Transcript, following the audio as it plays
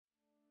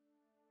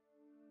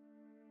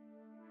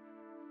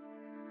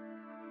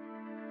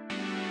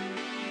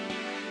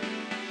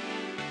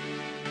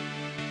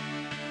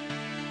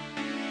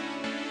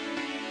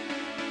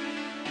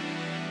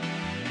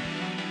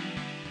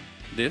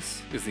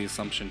This is the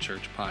Assumption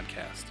Church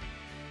podcast.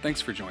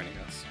 Thanks for joining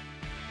us.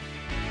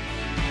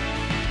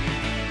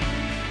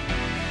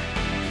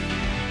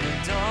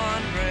 The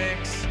dawn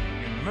breaks,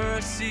 your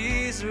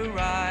mercies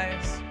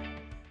arise.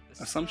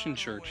 Assumption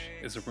Church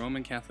is a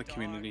Roman Catholic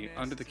community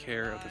under the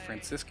care of the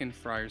Franciscan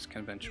Friars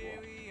Conventual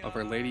of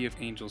Our Lady of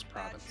Angels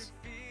Province.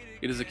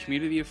 It is a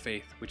community of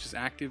faith which is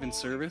active in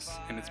service,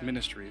 and its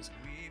ministries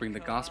bring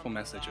the gospel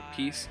message of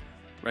peace,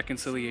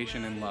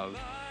 reconciliation, and love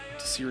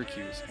to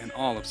Syracuse and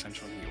all of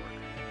central New York.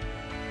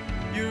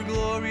 Your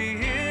glory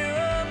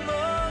here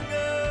among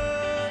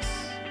us,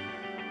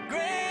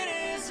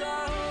 great is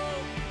our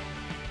hope.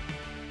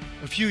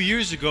 A few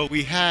years ago,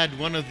 we had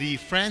one of the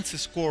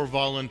Francis Corps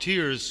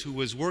volunteers who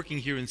was working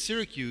here in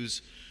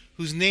Syracuse,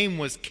 whose name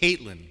was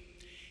Caitlin.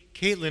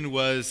 Caitlin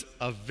was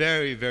a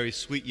very, very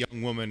sweet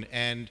young woman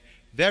and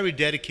very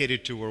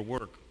dedicated to her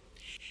work.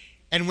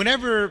 And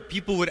whenever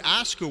people would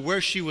ask her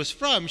where she was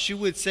from, she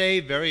would say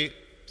very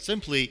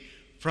simply,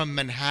 from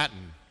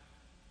Manhattan,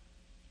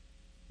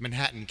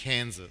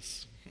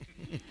 Kansas.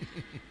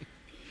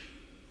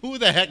 Who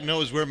the heck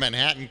knows where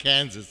Manhattan,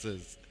 Kansas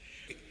is?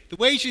 The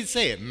way she'd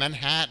say it,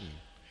 Manhattan,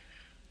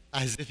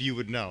 as if you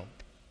would know.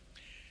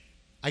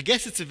 I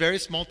guess it's a very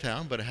small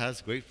town, but it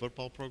has a great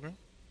football program.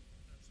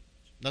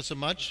 Not so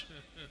much?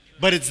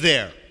 But it's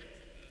there.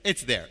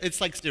 It's there. It's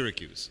like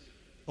Syracuse.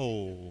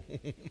 Oh.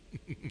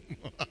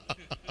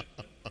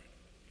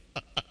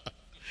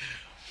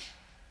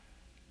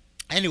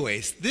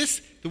 Anyways,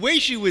 the way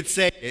she would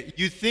say it,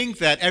 you'd think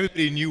that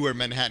everybody knew where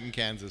Manhattan,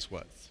 Kansas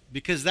was,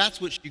 because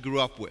that's what she grew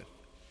up with.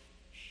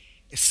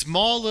 A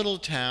small little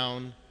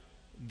town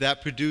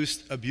that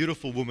produced a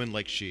beautiful woman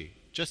like she,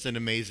 just an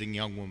amazing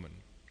young woman.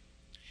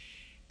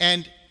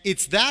 And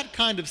it's that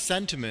kind of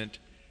sentiment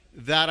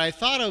that I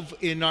thought of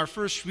in our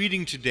first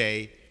reading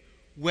today,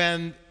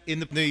 when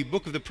in the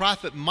book of the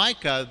prophet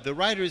Micah, the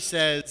writer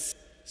says,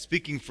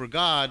 speaking for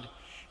God,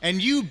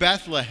 "And you,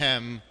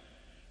 Bethlehem,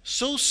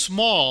 so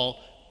small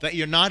that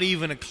you're not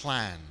even a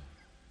clan."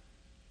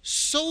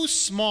 So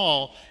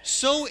small,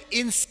 so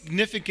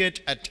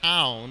insignificant a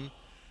town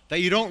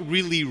that you don't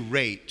really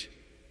rate.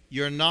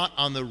 You're not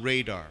on the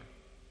radar.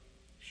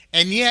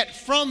 And yet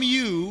from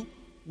you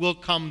will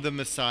come the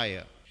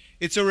Messiah.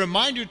 It's a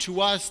reminder to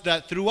us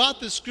that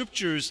throughout the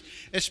scriptures,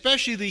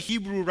 especially the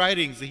Hebrew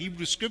writings, the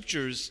Hebrew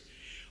scriptures,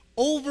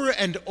 over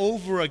and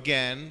over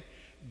again,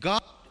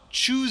 God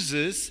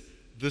chooses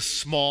the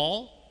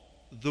small,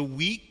 the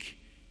weak,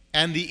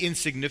 and the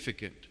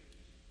insignificant.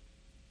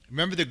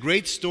 Remember the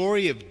great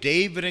story of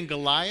David and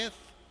Goliath?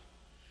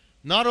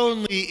 Not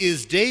only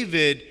is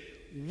David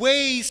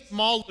way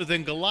smaller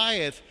than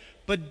Goliath,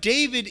 but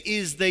David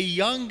is the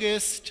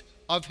youngest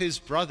of his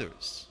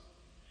brothers.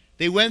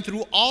 They went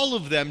through all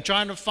of them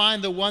trying to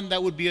find the one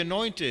that would be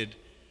anointed.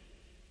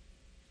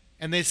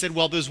 And they said,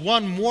 well, there's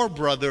one more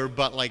brother,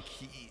 but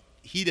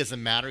he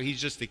doesn't matter.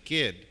 He's just a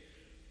kid.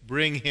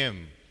 Bring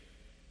him.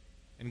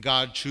 And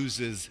God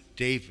chooses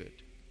David.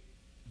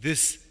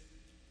 This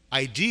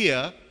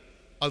idea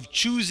of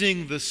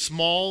choosing the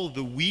small,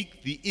 the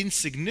weak, the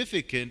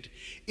insignificant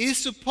is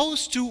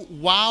supposed to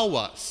wow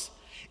us.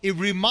 It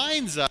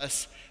reminds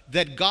us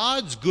that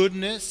God's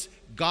goodness,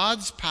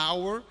 God's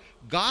power,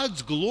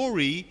 God's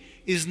glory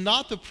is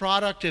not the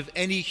product of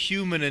any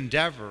human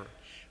endeavor,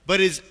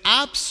 but is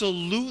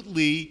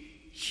absolutely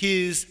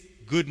His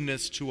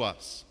goodness to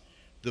us,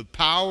 the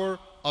power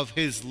of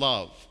His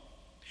love.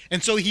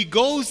 And so He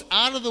goes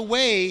out of the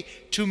way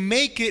to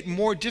make it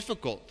more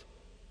difficult.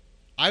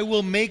 I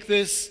will make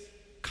this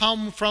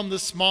come from the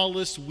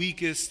smallest,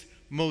 weakest,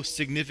 most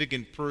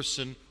significant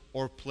person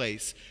or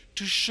place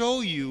to show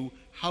you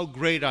how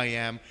great I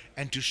am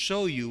and to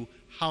show you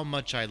how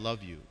much I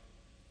love you.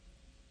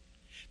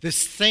 The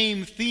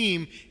same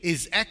theme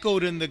is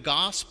echoed in the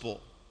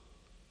gospel.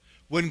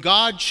 When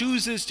God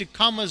chooses to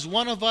come as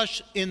one of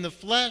us in the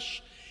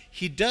flesh,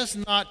 He does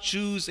not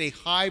choose a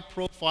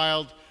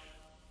high-profiled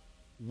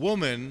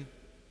woman.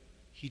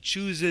 He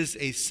chooses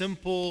a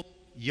simple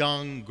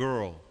young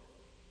girl.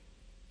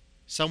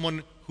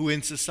 Someone who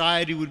in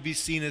society would be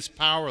seen as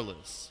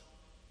powerless.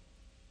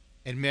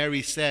 And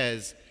Mary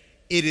says,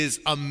 "It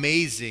is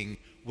amazing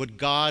what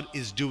God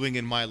is doing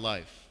in my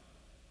life.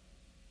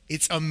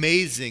 It's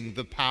amazing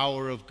the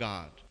power of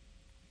God."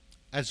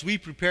 As we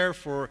prepare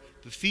for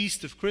the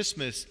feast of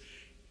Christmas,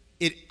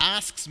 it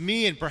asks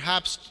me and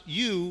perhaps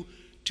you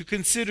to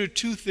consider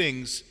two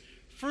things.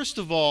 First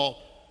of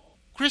all,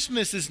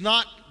 Christmas is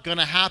not going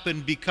to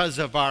happen because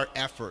of our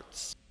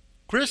efforts.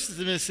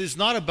 Christmas is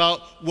not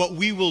about what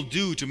we will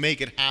do to make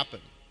it happen.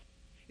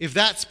 If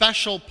that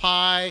special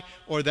pie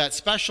or that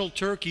special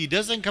turkey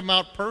doesn't come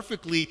out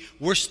perfectly,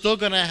 we're still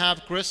going to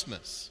have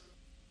Christmas.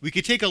 We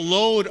could take a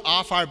load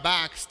off our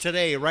backs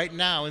today, right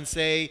now, and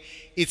say,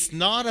 it's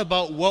not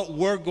about what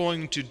we're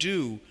going to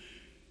do.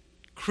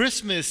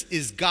 Christmas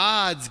is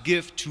God's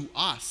gift to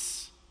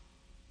us.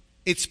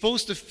 It's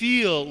supposed to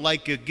feel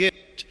like a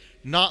gift,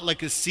 not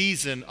like a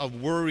season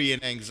of worry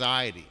and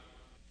anxiety.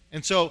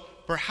 And so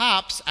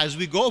perhaps as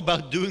we go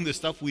about doing the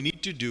stuff we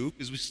need to do,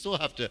 because we still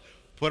have to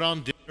put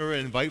on dinner dinner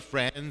and invite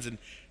friends and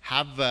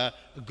have a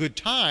good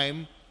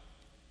time,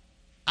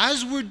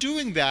 as we're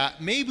doing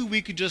that, maybe we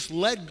could just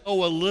let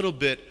go a little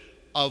bit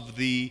of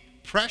the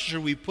pressure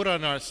we put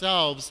on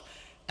ourselves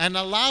and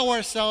allow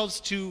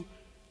ourselves to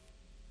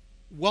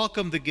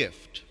welcome the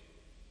gift,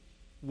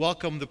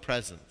 welcome the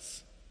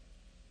presence,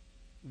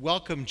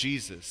 welcome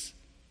Jesus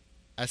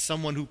as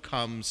someone who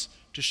comes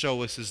to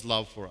show us his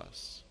love for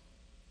us.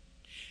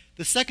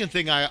 The second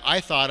thing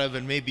I thought of,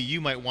 and maybe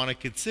you might want to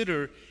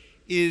consider,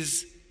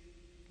 is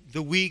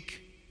the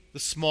weak, the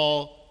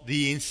small,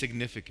 the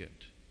insignificant.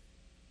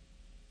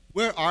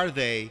 Where are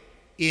they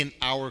in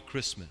our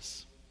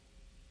Christmas?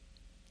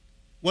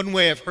 One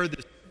way I've heard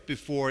this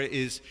before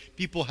is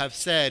people have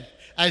said,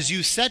 as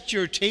you set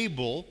your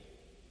table,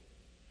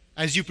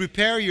 as you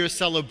prepare your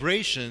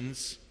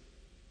celebrations,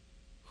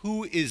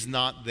 who is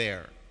not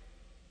there?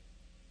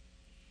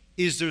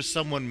 Is there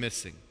someone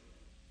missing?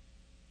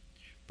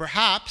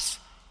 Perhaps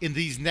in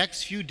these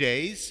next few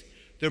days,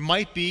 there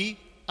might be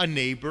a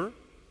neighbor,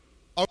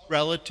 a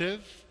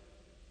relative,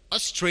 a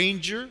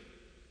stranger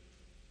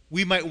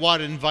we might want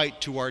to invite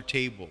to our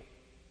table.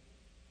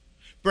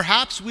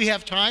 Perhaps we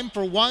have time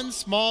for one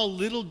small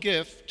little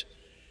gift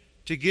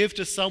to give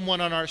to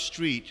someone on our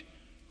street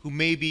who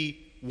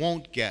maybe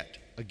won't get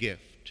a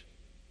gift.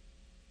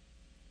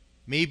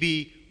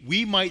 Maybe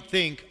we might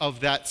think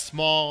of that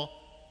small,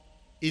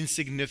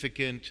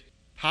 insignificant,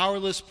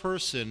 powerless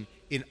person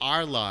in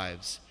our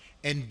lives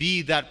and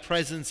be that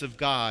presence of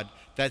God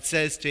that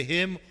says to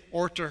him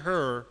or to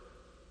her,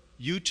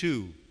 you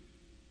too,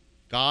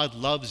 God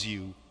loves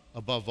you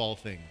above all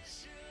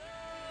things.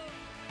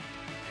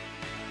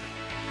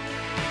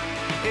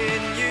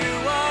 In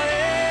you our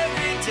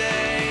every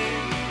day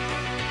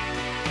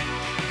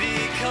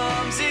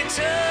becomes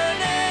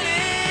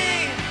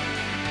eternity.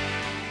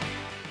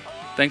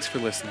 Thanks for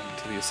listening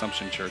to the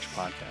Assumption Church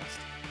podcast.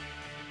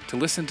 To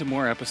listen to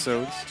more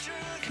episodes,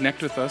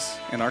 connect with us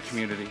in our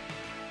community,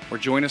 or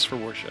join us for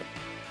worship,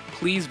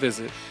 please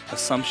visit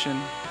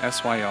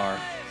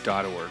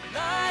AssumptionSYR.org.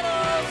 Light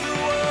of the